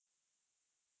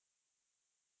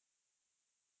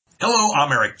Hello,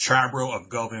 I'm Eric Chabrow of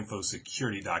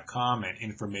GovInfoSecurity.com and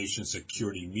Information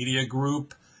Security Media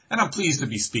Group, and I'm pleased to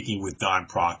be speaking with Don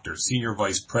Proctor, Senior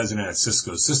Vice President at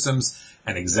Cisco Systems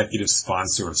and Executive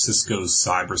Sponsor of Cisco's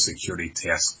Cybersecurity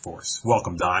Task Force.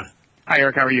 Welcome, Don. Hi,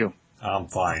 Eric. How are you? I'm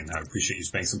fine. I appreciate you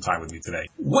spending some time with me today.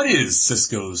 What is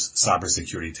Cisco's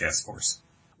Cybersecurity Task Force?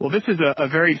 Well, this is a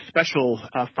very special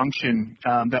function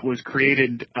that was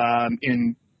created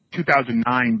in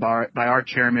 2009 by our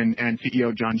chairman and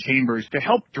CEO, John Chambers, to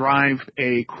help drive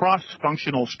a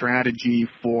cross-functional strategy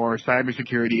for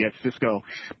cybersecurity at Cisco.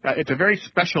 It's a very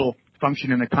special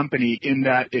function in the company in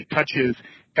that it touches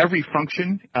every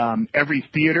function, every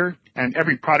theater, and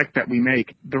every product that we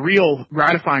make. The real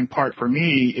gratifying part for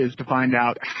me is to find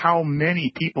out how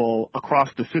many people across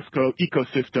the Cisco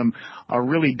ecosystem are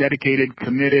really dedicated,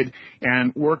 committed,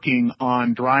 and working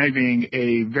on driving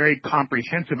a very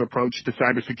comprehensive approach to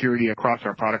cybersecurity across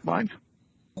our product lines.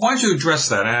 Why don't you address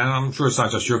that? And I'm sure it's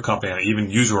not just your company, even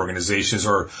user organizations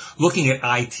are looking at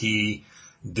IT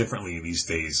differently these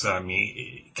days. I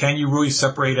mean, can you really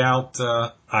separate out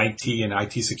IT and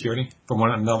IT security from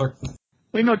one another?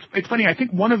 Well, it's funny. I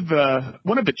think one of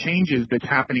the changes that's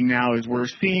happening now is we're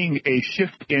seeing a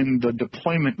shift in the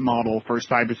deployment model for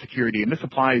cybersecurity, and this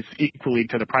applies equally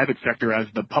to the private sector as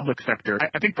the public sector.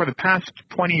 I think for the past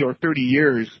 20 or 30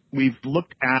 years, we've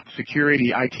looked at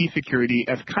security, IT security,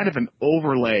 as kind of an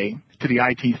overlay to the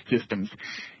IT systems.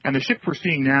 And the shift we're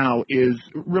seeing now is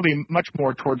really much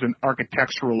more towards an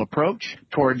architectural approach,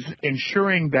 towards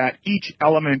ensuring that each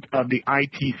element of the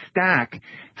IT stack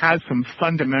has some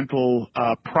fundamental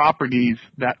properties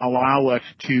that allow us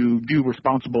to do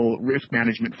responsible risk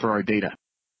management for our data.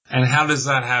 And how does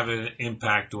that have an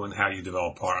impact on how you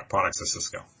develop products at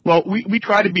Cisco? Well, we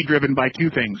try to be driven by two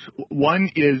things.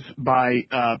 One is by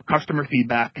customer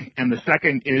feedback, and the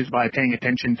second is by paying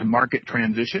attention to market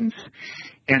transitions.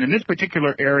 And in this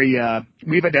particular area,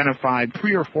 we've identified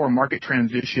 3 or 4 market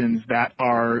transitions that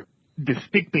are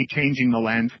distinctly changing the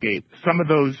landscape. Some of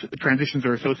those transitions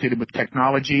are associated with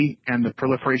technology and the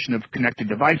proliferation of connected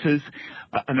devices.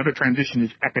 Another transition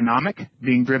is economic,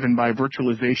 being driven by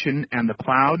virtualization and the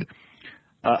cloud.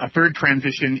 A third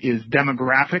transition is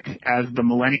demographic, as the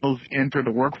millennials enter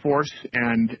the workforce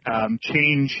and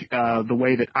change the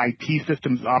way that IT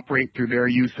systems operate through their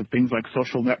use of things like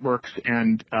social networks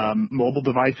and mobile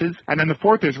devices. And then the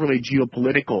fourth is really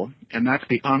geopolitical, and that's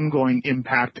the ongoing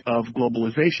impact of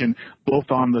globalization,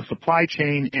 both on the supply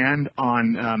chain and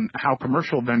on how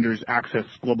commercial vendors access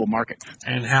global markets.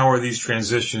 And how are these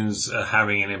transitions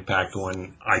having an impact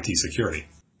on IT security?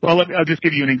 Well, I'll just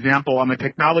give you an example. On the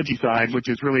technology side, which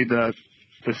is really the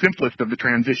simplest of the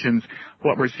transitions,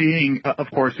 what we're seeing, of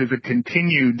course, is a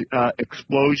continued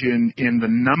explosion in the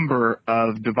number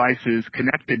of devices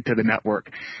connected to the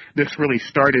network. This really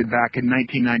started back in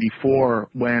 1994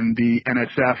 when the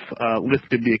NSF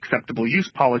lifted the acceptable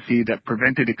use policy that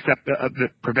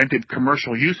prevented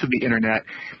commercial use of the internet,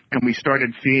 and we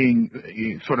started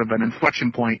seeing sort of an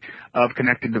inflection point of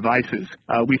connected devices.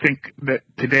 We think that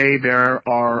today there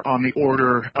are on the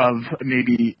order of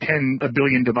maybe 10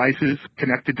 billion devices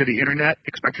connected to the internet,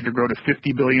 expected to grow to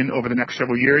 50 billion over the next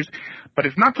several years. But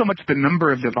it's not so much the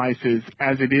number of devices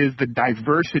as it is the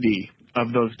diversity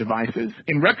of those devices.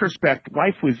 In retrospect,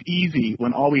 life was easy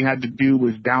when all we had to do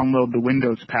was download the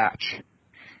Windows patch.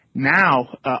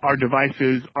 Now, our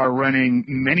devices are running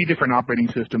many different operating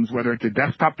systems, whether it's a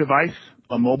desktop device,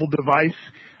 a mobile device,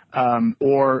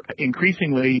 or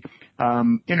increasingly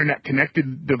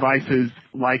internet-connected devices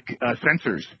like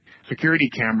sensors, security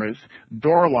cameras,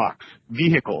 door locks,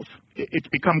 vehicles. It's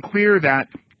become clear that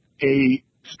a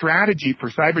strategy for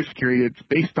cybersecurity that's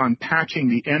based on patching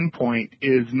the endpoint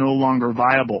is no longer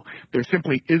viable. There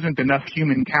simply isn't enough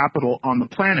human capital on the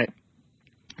planet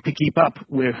to keep up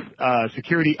with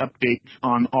security updates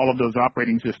on all of those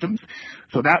operating systems.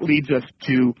 So that leads us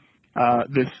to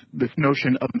this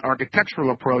notion of an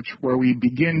architectural approach where we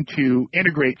begin to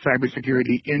integrate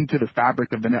cybersecurity into the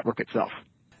fabric of the network itself.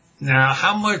 Now,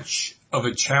 how much of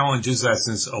a challenge is that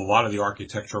since a lot of the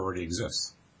architecture already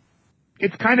exists?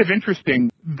 It's kind of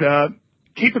interesting. The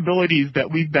capabilities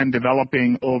that we've been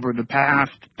developing over the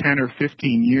past 10 or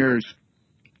 15 years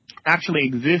actually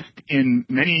exist in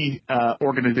many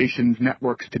organizations'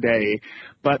 networks today,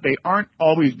 but they aren't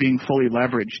always being fully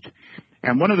leveraged.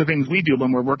 And one of the things we do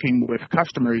when we're working with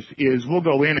customers is we'll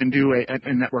go in and do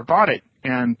a network audit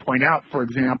and point out, for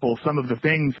example, some of the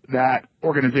things that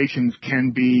organizations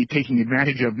can be taking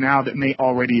advantage of now that may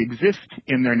already exist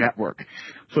in their network.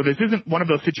 So this isn't one of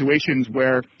those situations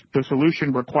where the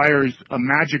solution requires a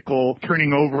magical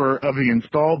turning over of the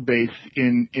installed base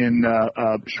in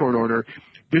short order.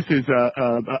 this is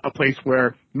a place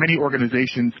where many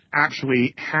organizations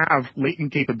actually have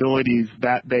latent capabilities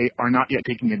that they are not yet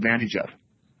taking advantage of.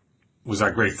 Was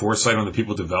that great foresight on the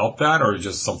people who developed that, or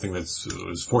just something that's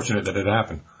was fortunate that it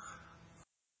happened?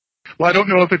 Well, I don't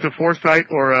know if it's a foresight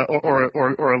or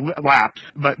a lapse,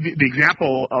 but the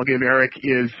example I'll give, Eric,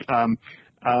 is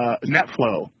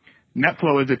NetFlow.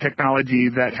 NetFlow is a technology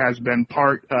that has been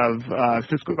part of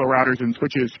Cisco routers and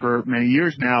switches for many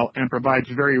years now and provides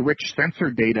very rich sensor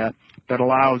data that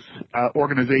allows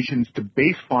organizations to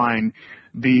baseline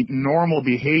the normal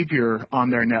behavior on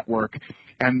their network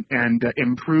and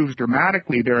improves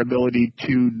dramatically their ability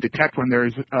to detect when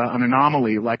there's an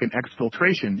anomaly like an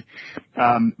exfiltration.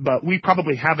 But we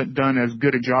probably haven't done as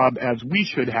good a job as we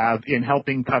should have in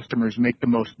helping customers make the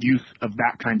most use of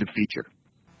that kind of feature.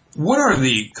 What are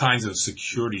the kinds of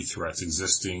security threats,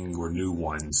 existing or new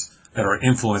ones, that are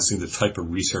influencing the type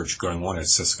of research going on at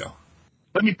Cisco?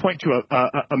 Let me point to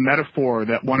a metaphor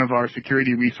that one of our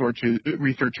security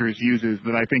researchers uses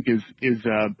that I think is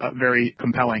very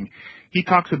compelling. He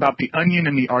talks about the onion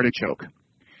and the artichoke.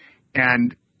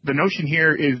 And the notion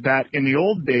here is that in the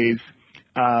old days,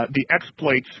 the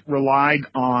exploits relied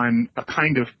on a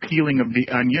kind of peeling of the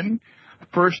onion.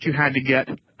 First, you had to get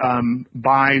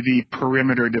by the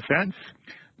perimeter defense.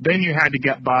 Then you had to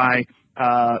get by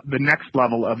the next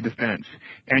level of defense.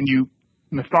 And you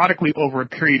methodically, over a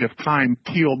period of time,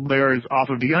 peeled layers off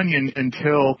of the onion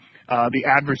until the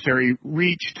adversary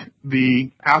reached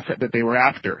the asset that they were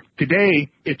after. Today,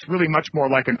 it's really much more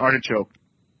like an artichoke.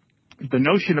 The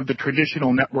notion of the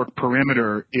traditional network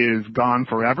perimeter is gone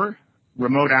forever.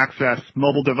 Remote access,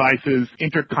 mobile devices,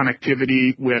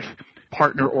 interconnectivity with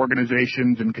partner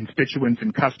organizations and constituents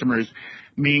and customers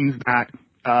means that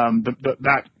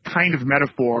that kind of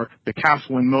metaphor, the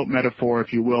castle and moat metaphor,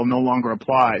 if you will, no longer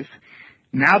applies.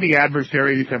 Now the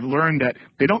adversaries have learned that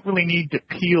they don't really need to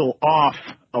peel off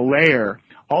a layer.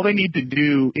 All they need to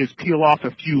do is peel off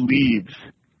a few leaves.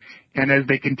 And as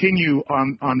they continue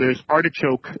on this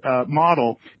artichoke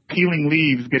model, peeling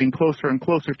leaves, getting closer and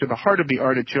closer to the heart of the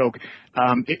artichoke,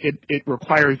 it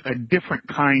requires a different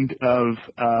kind of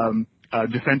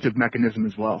defensive mechanism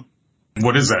as well.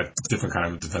 What is that different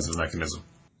kind of defensive mechanism?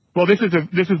 Well, this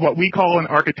is what we call an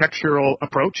architectural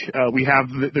approach. We have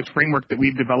this framework that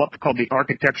we've developed called the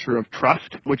architecture of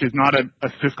trust, which is not a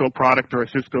Cisco product or a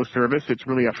Cisco service. It's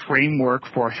really a framework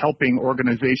for helping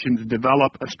organizations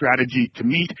develop a strategy to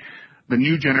meet the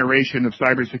new generation of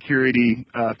cybersecurity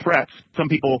threats. Some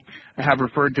people have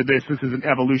referred to this as an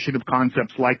evolution of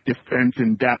concepts like defense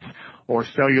in depth or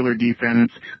cellular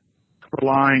defense,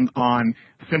 relying on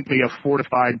simply a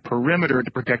fortified perimeter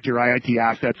to protect your IoT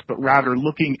assets, but rather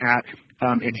looking at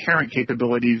inherent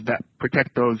capabilities that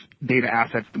protect those data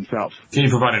assets themselves. Can you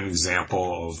provide an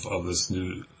example of this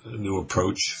new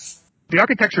approach? The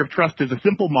architecture of trust is a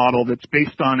simple model that's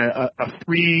based on a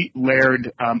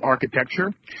three-layered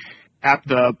architecture. At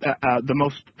the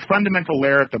most fundamental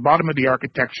layer at the bottom of the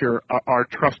architecture are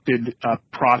trusted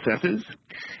processes.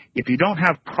 If you don't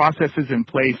have processes in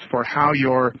place for how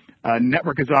your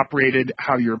network is operated,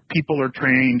 how your people are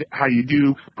trained, how you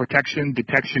do protection,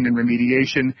 detection, and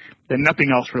remediation, then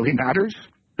nothing else really matters.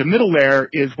 The middle layer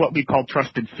is what we call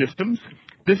trusted systems.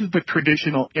 This is the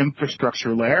traditional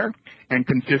infrastructure layer and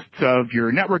consists of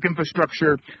your network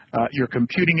infrastructure, your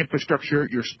computing infrastructure,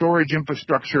 your storage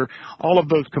infrastructure, all of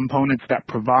those components that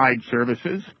provide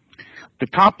services. The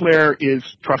top layer is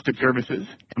trusted services.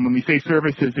 And when we say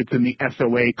services, it's in the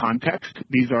SOA context.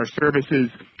 These are services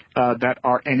that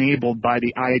are enabled by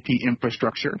the IoT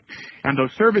infrastructure. And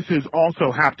those services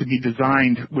also have to be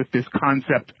designed with this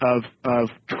concept of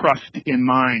trust in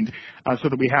mind so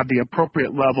that we have the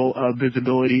appropriate level of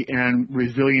visibility and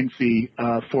resiliency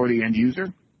for the end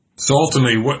user. So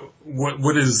ultimately,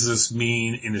 what does this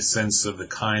mean in the sense of the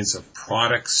kinds of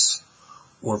products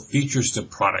or features to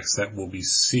products that we'll be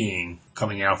seeing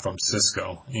coming out from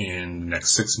Cisco in the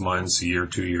next 6 months, a year,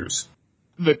 2 years?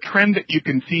 The trend that you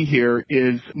can see here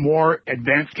is more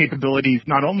advanced capabilities,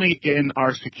 not only in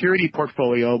our security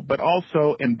portfolio, but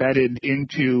also embedded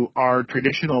into our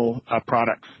traditional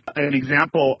products. An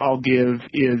example I'll give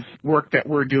is work that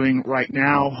we're doing right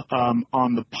now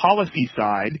on the policy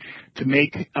side to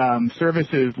make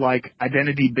services like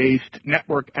identity-based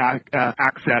network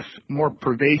access more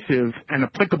pervasive and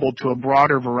applicable to a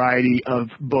broader variety of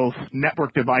both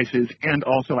network devices and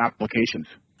also applications.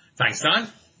 Thanks, Don.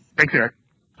 Thanks, Eric.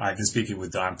 I've been speaking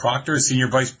with Don Proctor, Senior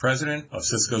Vice President of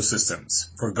Cisco Systems.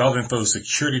 For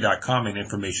GovInfoSecurity.com and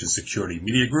Information Security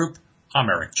Media Group, I'm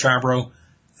Eric Chabrow.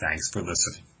 Thanks for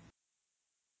listening.